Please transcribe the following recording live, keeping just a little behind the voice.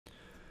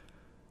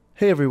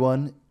Hey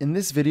everyone, in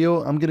this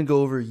video I'm going to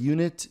go over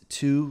Unit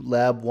 2,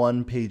 Lab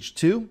 1, page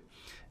 2,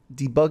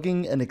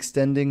 debugging and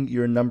extending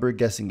your number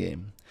guessing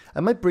game. I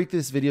might break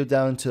this video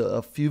down into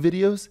a few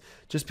videos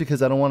just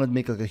because I don't want to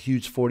make like a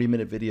huge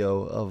 40-minute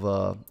video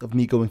of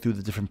me going through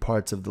the different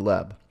parts of the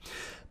lab.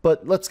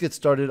 But let's get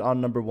started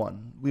on number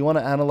 1. We want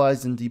to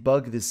analyze and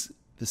debug this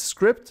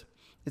script.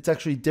 It's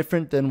actually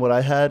different than what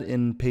I had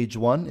in page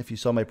 1 if you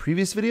saw my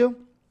previous video.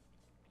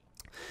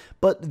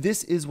 But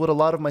this is what a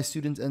lot of my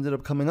students ended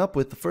up coming up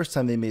with the first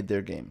time they made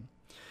their game,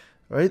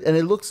 right? And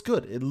it looks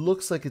good. It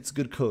looks like it's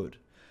good code,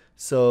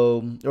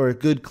 or a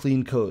good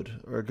clean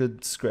code, or a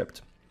good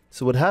script.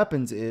 So what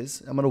happens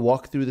is, I'm going to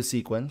walk through the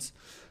sequence,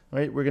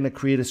 right? We're going to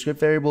create a script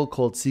variable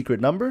called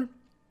secret number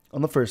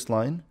on the first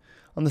line.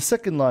 On the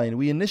second line,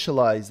 we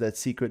initialize that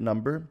secret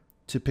number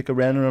to pick a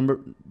random number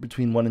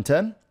between 1 and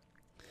 10.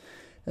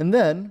 And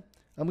then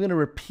I'm going to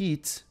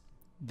repeat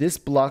this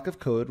block of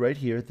code right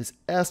here, this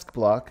ask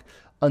block,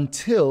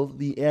 until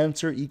the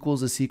answer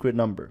equals a secret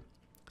number.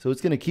 So it's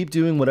going to keep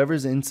doing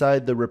whatever's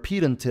inside the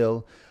repeat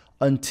until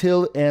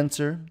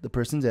answer, the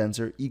person's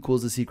answer,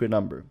 equals a secret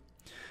number.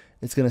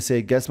 It's going to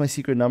say, guess my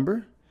secret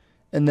number.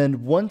 And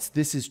then once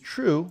this is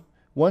true,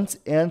 once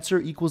answer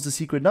equals the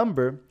secret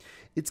number,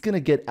 it's going to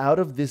get out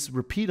of this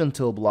repeat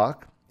until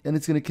block, and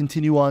it's going to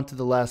continue on to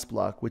the last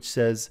block, which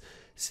says,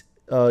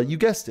 you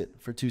guessed it,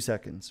 for 2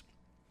 seconds.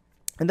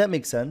 And that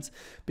makes sense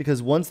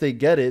because once they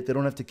get it, they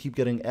don't have to keep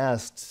getting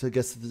asked to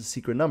guess the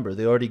secret number.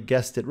 They already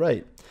guessed it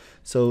right.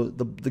 So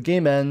the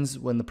game ends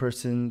when the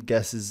person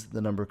guesses the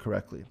number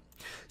correctly.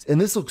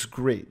 And this looks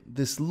great.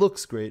 This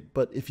looks great.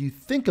 But if you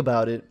think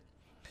about it,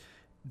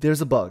 there's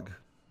a bug,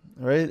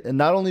 right? And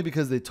not only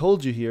because they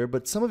told you here,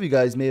 but some of you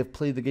guys may have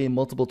played the game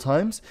multiple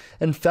times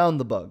and found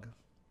the bug.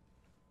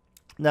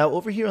 Now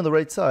over here on the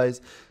right side,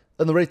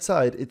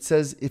 it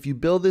says if you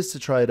build this to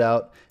try it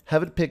out,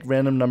 have it pick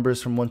random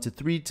numbers from 1 to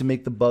 3 to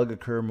make the bug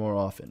occur more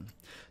often.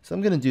 So I'm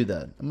going to do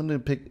that. I'm going to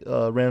pick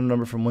a random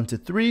number from 1 to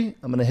 3.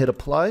 I'm going to hit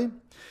apply,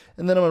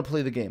 and then I'm going to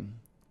play the game.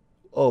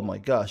 Oh my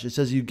gosh, it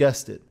says you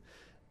guessed it.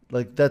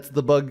 Like that's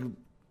the bug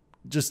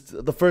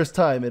just the first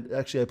time.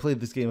 Actually, I played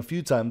this game a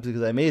few times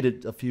because I made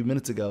it a few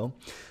minutes ago.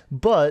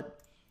 But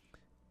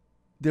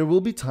there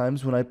will be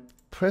times when I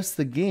press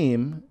the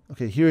game.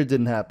 Okay, here it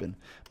didn't happen.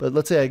 But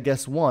let's say I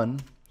guess 1.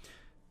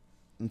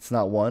 It's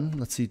not 1.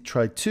 Let's see,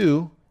 try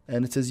 2,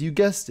 and it says you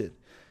guessed it.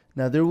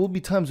 Now there will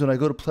be times when I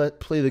go to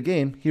play the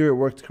game. Here it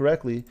worked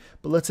correctly,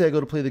 but let's say I go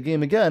to play the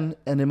game again,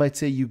 and it might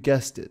say you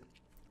guessed it.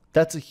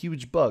 That's a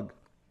huge bug,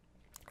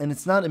 and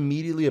it's not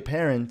immediately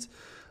apparent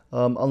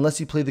unless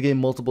you play the game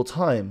multiple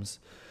times.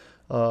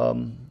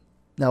 Now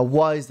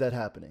why is that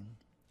happening?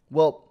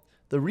 Well,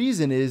 the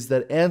reason is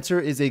that answer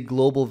is a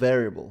global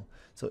variable.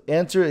 So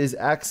answer is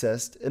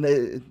accessed,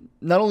 and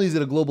not only is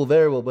it a global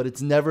variable, but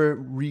it's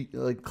never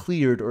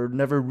cleared or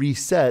never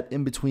reset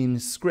in between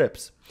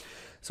scripts.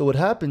 So what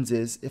happens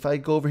is, if I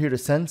go over here to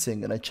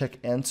sensing and I check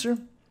answer,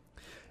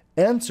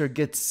 answer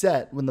gets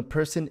set when the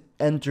person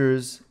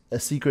enters a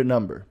secret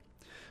number,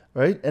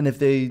 right? And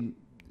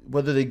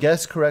whether they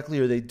guess correctly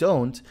or they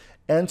don't,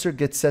 answer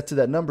gets set to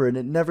that number and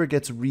it never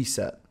gets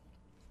reset.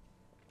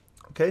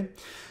 Okay,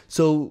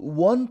 so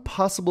one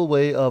possible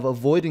way of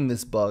avoiding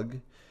this bug,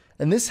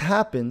 and this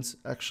happens,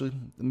 actually,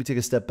 let me take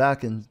a step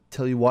back and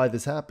tell you why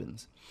this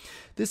happens.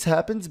 This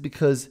happens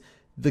because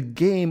the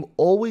game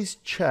always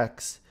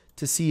checks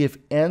to see if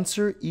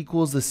answer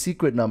equals the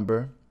secret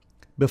number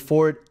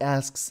before it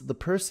asks the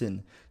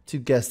person to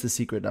guess the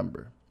secret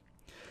number.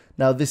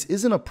 Now, this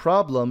isn't a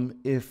problem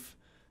if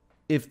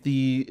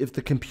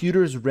the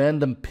computer's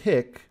random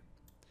pick,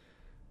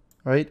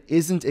 right,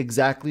 isn't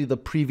exactly the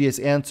previous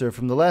answer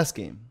from the last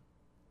game.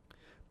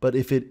 But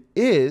if it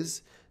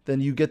is, then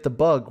you get the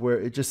bug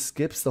where it just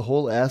skips the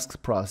whole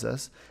ask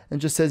process and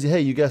just says, hey,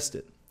 you guessed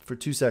it for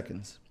 2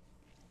 seconds.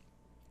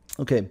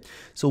 Okay,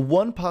 so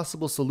one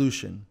possible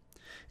solution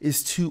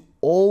is to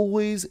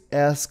always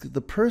ask the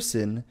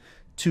person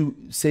to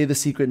say the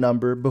secret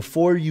number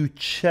before you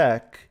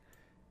check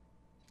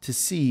to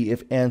see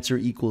if answer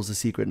equals the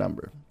secret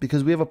number.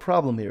 Because we have a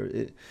problem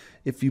here.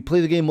 If you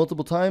play the game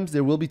multiple times,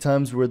 there will be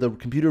times where the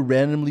computer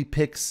randomly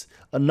picks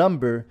a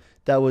number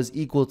that was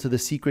equal to the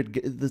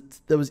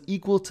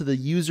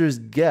user's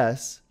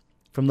guess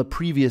from the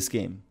previous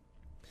game.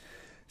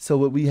 So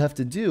what we have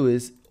to do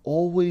is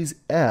always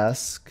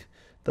ask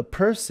the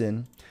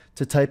person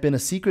to type in a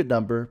secret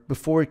number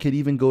before it could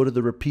even go to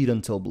the repeat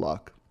until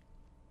block.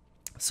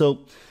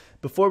 So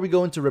before we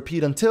go into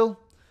repeat until,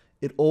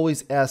 it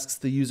always asks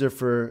the user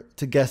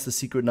to guess the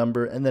secret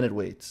number, and then it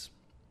waits.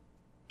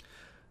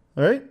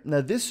 All right,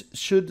 now this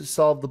should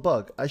solve the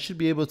bug. I should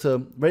be able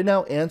to, right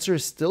now answer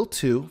is still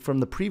 2 from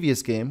the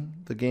previous game,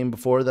 the game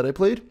before that I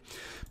played,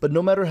 but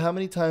no matter how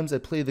many times I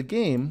play the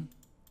game,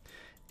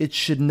 it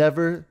should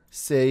never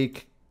say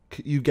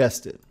you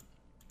guessed it.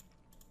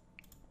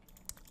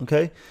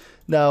 Okay,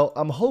 now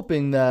I'm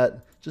hoping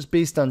that just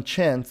based on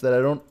chance that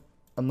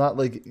I'm not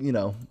like, you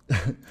know,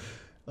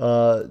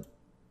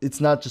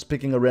 it's not just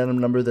picking a random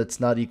number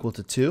that's not equal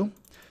to 2.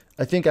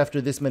 I think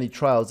after this many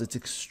trials, it's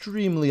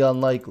extremely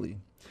unlikely.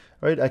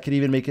 right? I could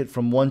even make it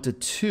from 1 to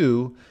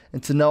 2.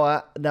 And so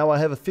now I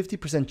have a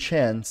 50%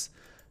 chance,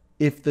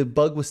 if the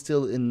bug was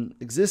still in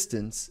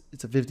existence,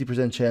 it's a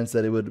 50% chance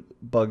that it would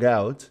bug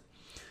out.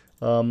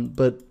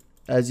 But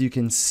as you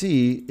can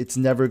see, it's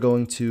never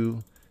going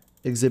to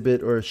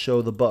exhibit or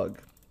show the bug.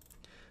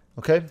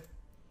 Okay?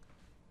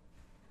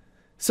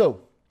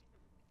 So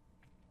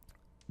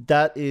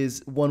that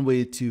is one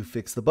way to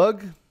fix the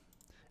bug.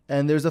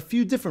 And there's a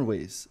few different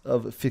ways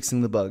of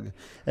fixing the bug.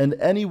 And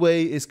any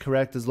way is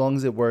correct as long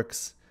as it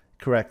works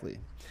correctly.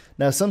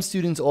 Now, some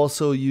students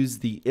also use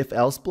the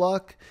if-else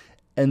block,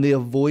 and they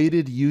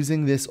avoided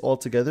using this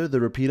altogether, the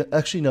repeat.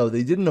 Actually, no,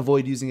 they didn't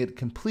avoid using it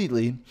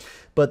completely,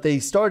 but they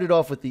started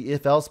off with the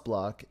if-else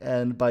block.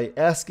 And by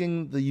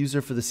asking the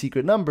user for the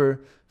secret number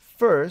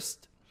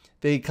first,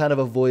 they kind of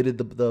avoided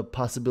the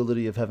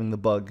possibility of having the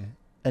bug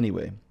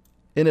anyway.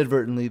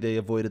 Inadvertently, they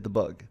avoided the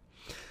bug.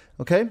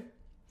 Okay?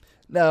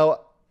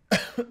 Now,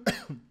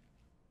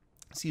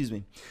 excuse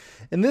me.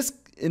 In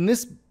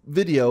this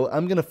video,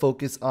 I'm going to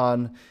focus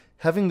on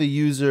having the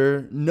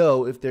user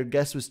know if their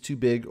guess was too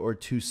big or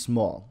too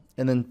small,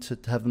 and then to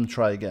have them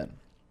try again.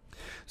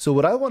 So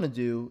what I want to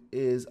do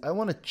is I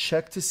want to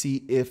check to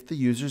see if the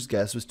user's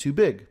guess was too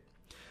big.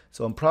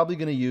 So I'm probably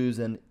going to use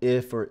an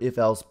if or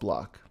if-else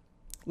block.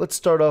 Let's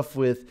start off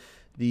with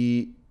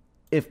the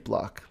if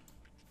block.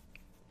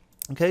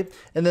 Okay,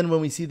 and then when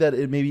we see that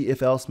it maybe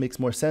if-else makes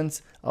more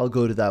sense, I'll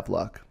go to that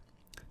block.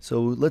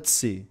 So let's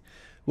see.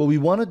 What we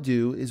want to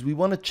do is we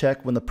want to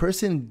check when the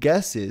person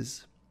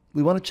guesses,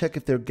 we want to check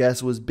if their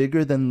guess was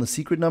bigger than the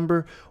secret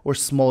number or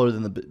smaller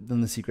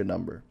than the secret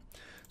number.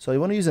 So I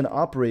want to use an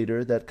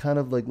operator that kind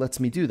of like lets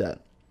me do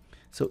that.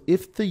 So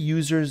if the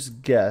user's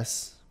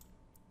guess,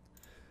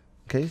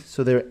 okay,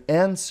 so their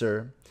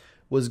answer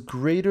was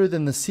greater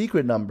than the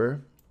secret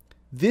number,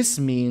 this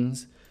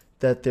means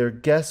that their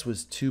guess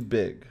was too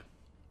big,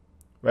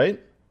 right?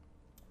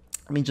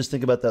 I mean, just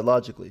think about that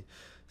logically.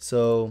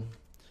 So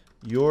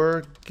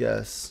your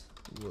guess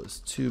was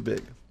too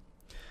big.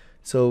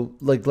 So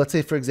like, let's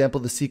say for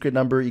example, the secret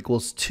number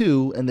equals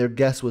 2 and their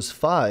guess was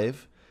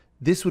 5.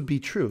 This would be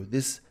true.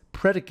 This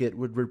predicate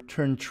would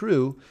return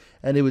true,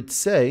 and it would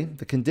say,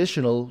 the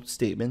conditional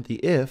statement, the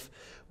if,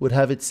 would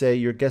have it say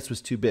your guess was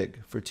too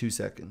big for 2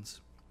 seconds.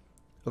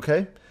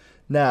 Okay?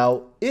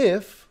 Now,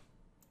 if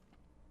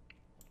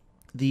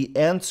the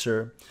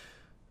answer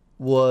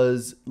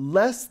was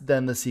less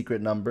than the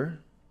secret number,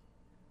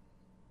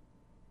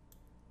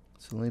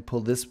 so let me pull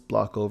this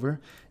block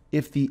over.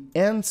 If the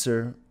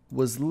answer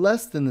was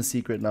less than the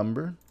secret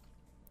number,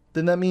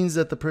 then that means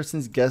that the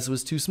person's guess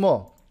was too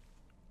small.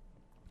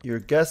 Your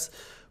guess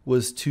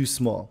was too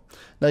small.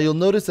 Now you'll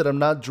notice that I'm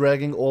not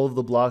dragging all of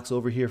the blocks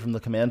over here from the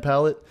command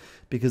palette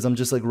because I'm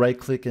just like right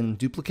click and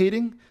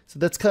duplicating. So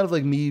that's kind of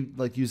like me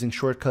like using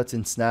shortcuts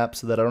in Snap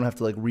so that I don't have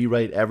to like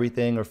rewrite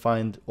everything or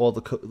find all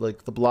the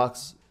the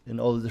blocks in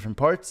all the different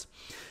parts.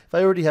 If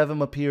I already have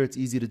them up here, it's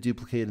easy to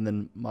duplicate and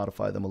then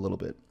modify them a little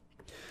bit.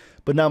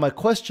 But now my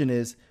question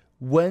is,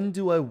 when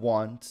do I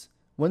want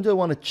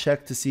to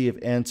check to see if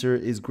answer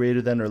is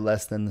greater than or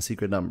less than the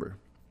secret number?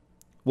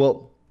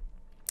 Well,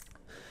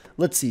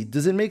 let's see.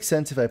 Does it make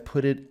sense if I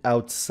put it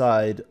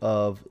outside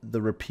of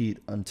the repeat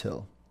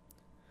until?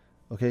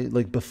 Okay,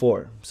 like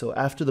before. So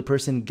after the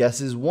person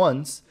guesses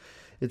once,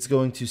 it's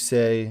going to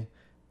say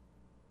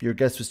your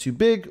guess was too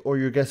big or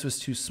your guess was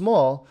too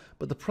small.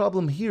 But the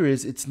problem here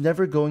is it's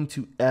never going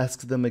to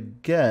ask them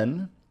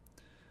again.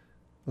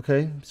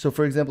 Okay, so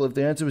for example, if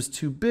the answer was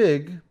too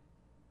big,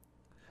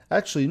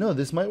 actually, no,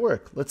 this might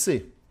work. Let's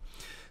see.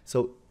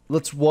 So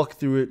let's walk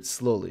through it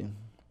slowly.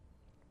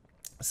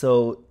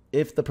 So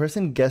if the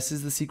person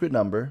guesses the secret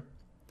number,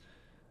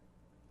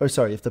 or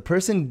sorry, if the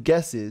person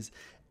guesses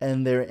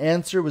and their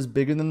answer was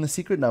bigger than the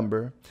secret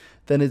number,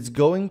 then it's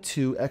going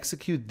to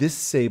execute this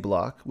say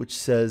block, which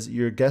says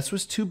your guess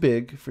was too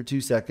big for 2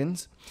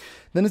 seconds.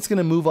 Then it's going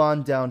to move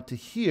on down to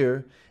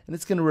here, and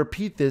it's going to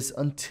repeat this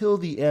until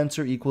the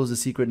answer equals the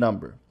secret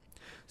number.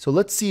 So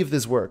let's see if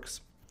this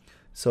works.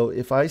 So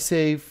if I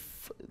say,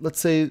 let's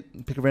say,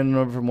 pick a random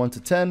number from 1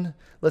 to 10.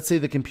 Let's say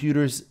the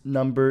computer's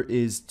number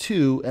is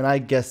 2, and I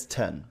guessed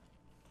 10.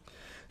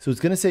 So it's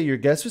going to say your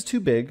guess was too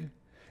big,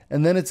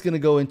 and then it's going to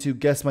go into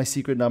guess my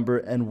secret number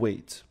and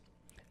wait.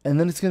 And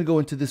then it's going to go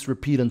into this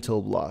repeat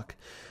until block.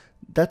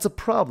 That's a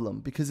problem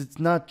because it's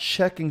not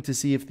checking to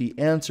see if the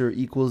answer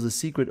equals the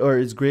secret or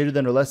is greater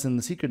than or less than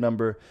the secret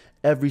number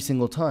every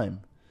single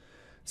time.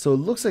 So it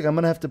looks like I'm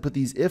going to have to put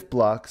these if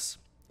blocks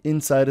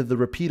inside of the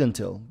repeat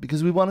until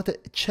because we wanted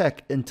to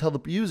check and tell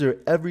the user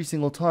every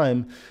single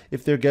time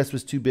if their guess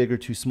was too big or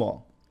too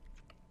small.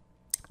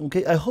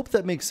 Okay, I hope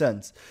that makes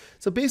sense.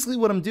 So basically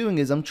what I'm doing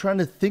is I'm trying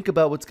to think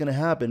about what's going to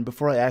happen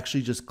before I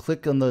actually just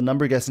click on the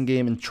number guessing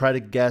game and try to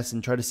guess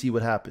and try to see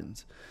what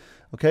happens.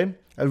 Okay,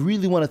 I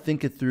really want to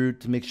think it through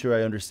to make sure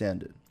I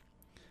understand it.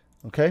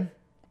 Okay,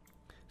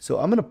 so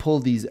I'm going to pull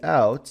these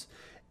out,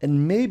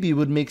 and maybe it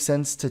would make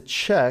sense to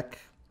check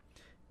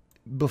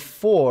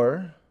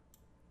before,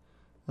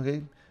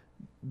 okay,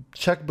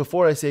 check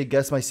before I say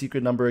guess my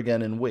secret number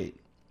again and wait.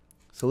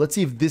 So let's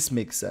see if this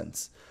makes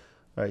sense.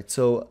 All right,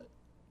 so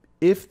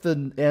if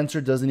the answer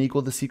doesn't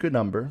equal the secret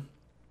number,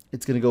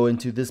 it's going to go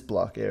into this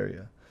block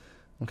area.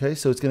 Okay,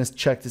 so it's going to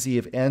check to see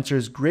if answer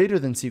is greater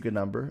than secret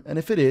number. And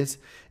if it is,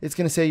 it's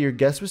going to say your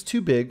guess was too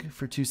big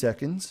for 2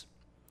 seconds.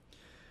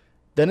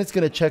 Then it's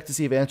going to check to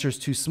see if answer is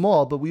too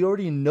small, but we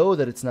already know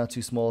that it's not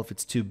too small if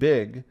it's too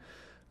big.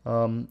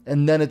 And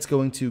then it's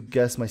going to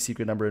guess my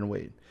secret number and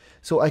wait.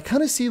 So I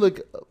kind of see like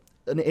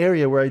an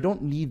area where I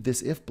don't need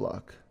this if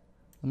block.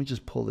 Let me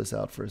just pull this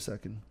out for a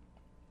second.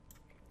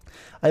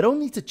 I don't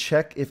need to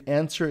check if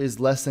answer is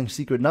less than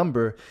secret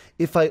number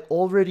if I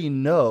already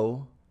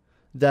know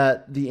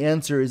that the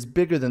answer is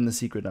bigger than the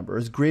secret number or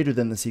is greater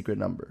than the secret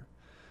number.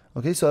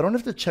 Okay, so I don't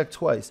have to check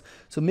twice.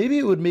 So maybe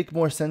it would make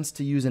more sense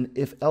to use an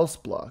if-else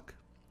block.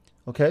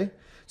 Okay,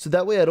 so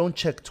that way I don't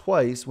check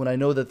twice when I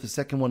know that the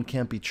second one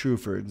can't be true,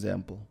 for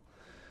example.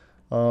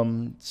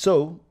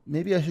 So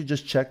maybe I should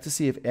just check to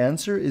see if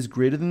answer is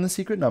greater than the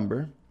secret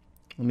number.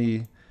 Let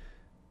me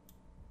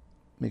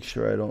make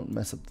sure I don't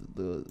mess up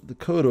the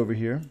code over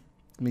here.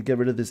 Let me get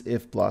rid of this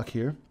if block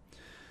here.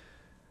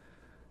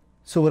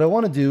 So what I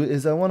want to do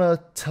is I want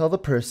to tell the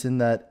person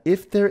that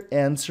if their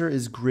answer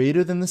is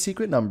greater than the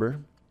secret number,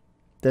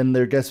 then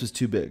their guess was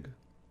too big.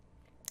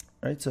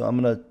 All right, so I'm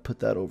going to put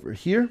that over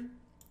here.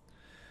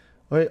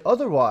 All right,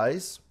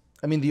 otherwise,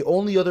 I mean, the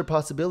only other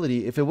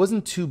possibility, if it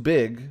wasn't too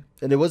big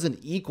and it wasn't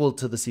equal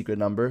to the secret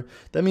number,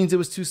 that means it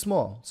was too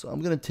small. So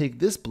I'm going to take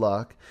this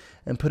block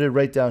and put it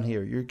right down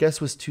here. Your guess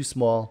was too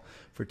small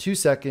for 2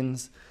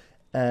 seconds.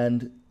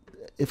 And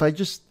if I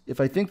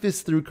think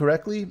this through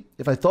correctly,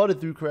 if I thought it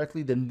through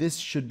correctly, then this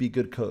should be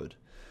good code.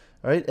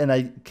 All right, and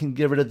I can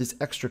get rid of this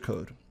extra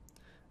code.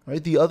 All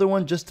right, the other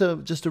one, just to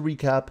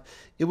recap,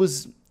 it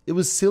was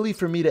silly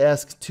for me to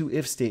ask 2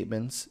 if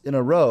statements in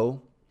a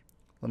row.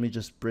 Let me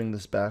just bring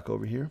this back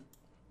over here.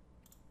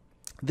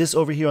 This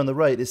over here on the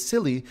right is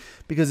silly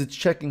because it's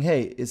checking,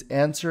 hey, is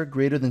answer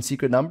greater than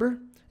secret number?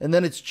 And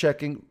then it's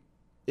checking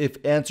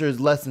if answer is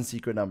less than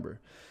secret number.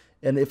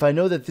 And if I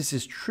know that this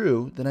is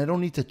true, then I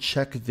don't need to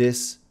check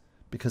this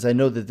because I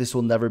know that this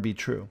will never be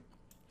true.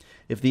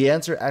 If the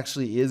answer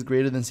actually is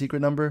greater than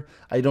secret number,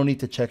 I don't need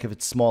to check if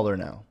it's smaller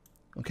now.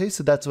 Okay,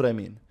 so that's what I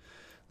mean.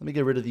 Let me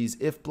get rid of these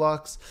if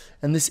blocks.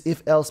 And this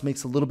if else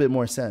makes a little bit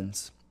more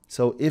sense.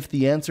 So if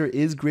the answer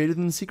is greater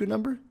than the secret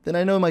number, then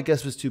I know my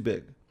guess was too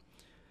big.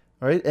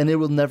 All right, and it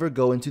will never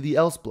go into the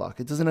else block.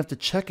 It doesn't have to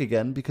check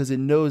again because it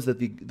knows that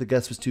the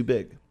guess was too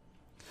big.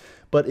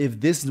 But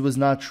if this was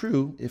not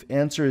true, if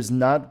answer is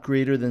not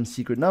greater than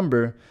secret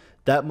number,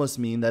 that must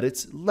mean that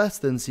it's less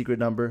than secret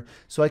number.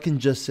 So I can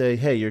just say,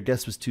 hey, your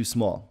guess was too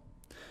small.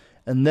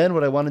 And then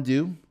what I want to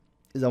do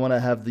is I want to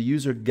have the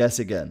user guess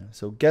again.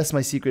 So guess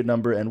my secret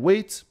number and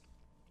wait.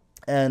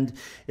 And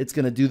it's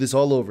going to do this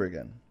all over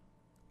again.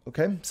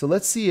 Okay, so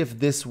let's see if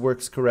this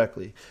works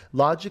correctly.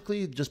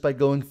 Logically, just by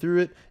going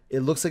through it,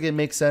 it looks like it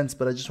makes sense,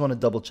 but I just want to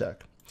double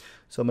check.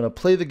 So I'm going to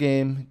play the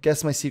game,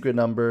 guess my secret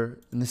number,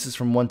 and this is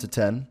from 1 to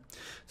 10.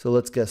 So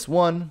let's guess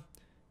 1,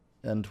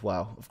 and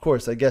wow, of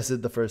course, I guessed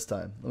it the first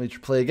time. Let me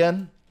play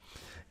again,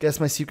 guess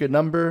my secret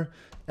number,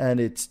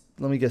 and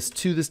let me guess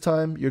 2 this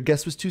time. Your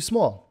guess was too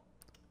small.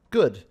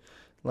 Good.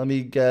 Let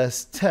me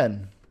guess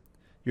 10.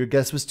 Your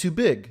guess was too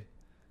big.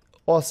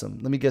 Awesome.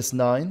 Let me guess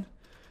 9.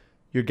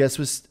 Your guess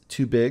was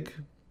too big.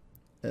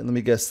 And let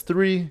me guess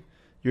 3.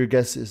 Your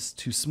guess is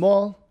too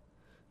small.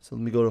 So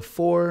let me go to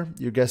 4.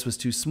 Your guess was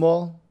too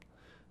small.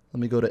 Let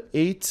me go to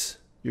 8.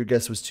 Your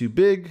guess was too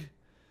big.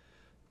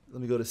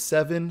 Let me go to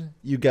 7.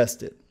 You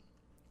guessed it.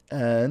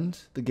 And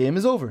the game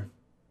is over.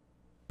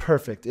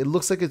 Perfect. It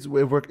looks like it's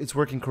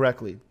working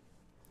correctly.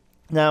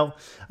 Now,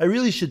 I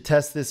really should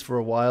test this for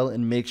a while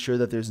and make sure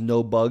that there's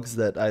no bugs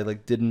that I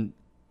didn't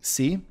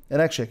see.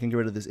 And actually, I can get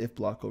rid of this if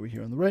block over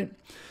here on the right.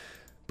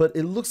 But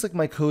it looks like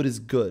my code is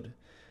good.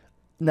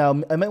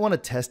 Now, I might want to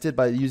test it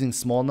by using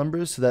small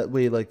numbers, so that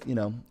way,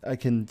 I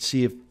can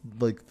see if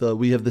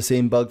we have the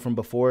same bug from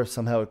before.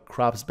 Somehow it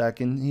crops back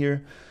in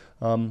here.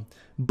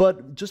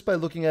 But just by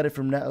looking at it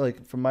from now,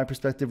 from my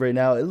perspective right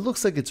now, it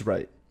looks like it's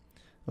right.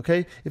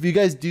 Okay. If you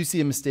guys do see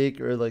a mistake,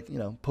 or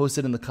post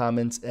it in the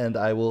comments, and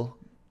I will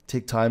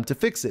take time to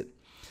fix it.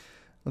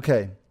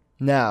 Okay.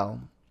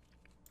 Now,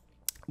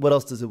 what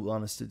else does it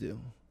want us to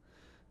do?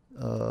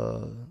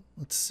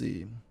 Let's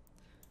see.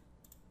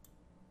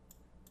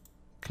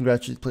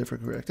 Congratulate play for a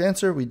correct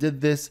answer. We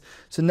did this.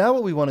 So now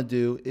what we want to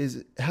do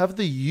is have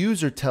the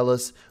user tell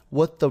us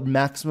what the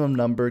maximum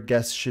number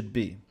guess should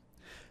be.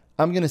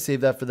 I'm going to save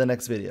that for the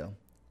next video.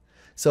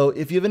 So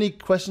if you have any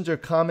questions or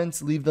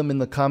comments, leave them in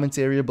the comments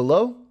area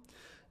below,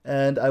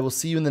 and I will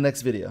see you in the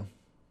next video.